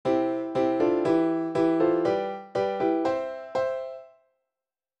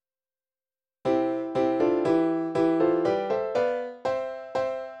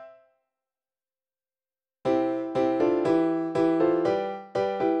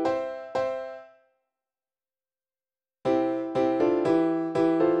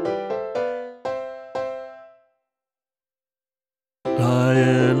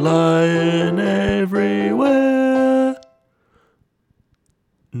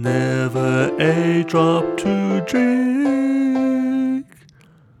never a drop to drink.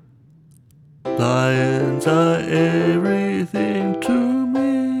 Lions are everything to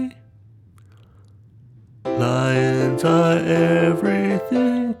me. Lions are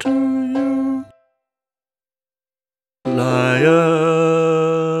everything to you. Lions.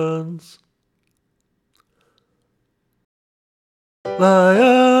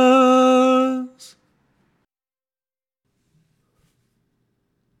 Lions.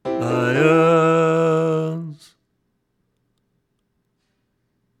 Lions.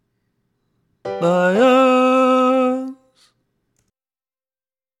 Lions.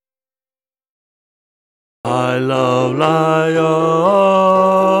 I love lions.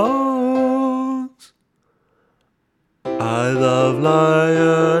 I love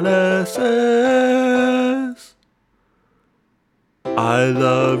lionesses. I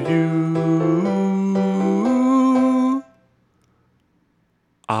love you.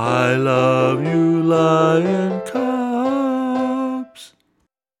 I love you, lion cubs.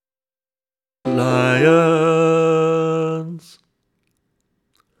 Lions.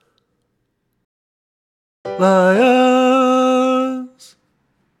 Lions.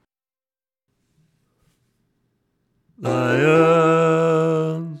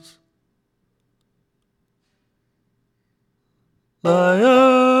 Lions.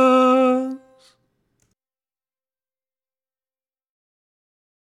 Lions.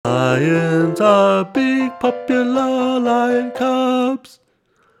 Lions are big, popular lion cubs.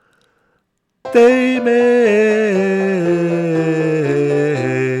 They mate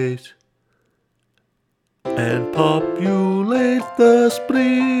and populate the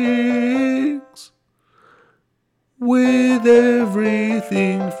springs with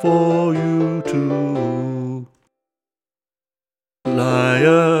everything for you to.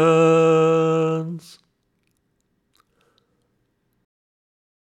 Lions.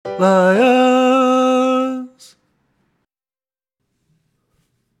 Lions.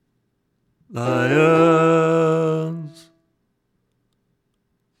 Lions.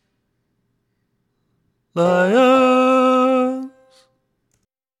 Lions.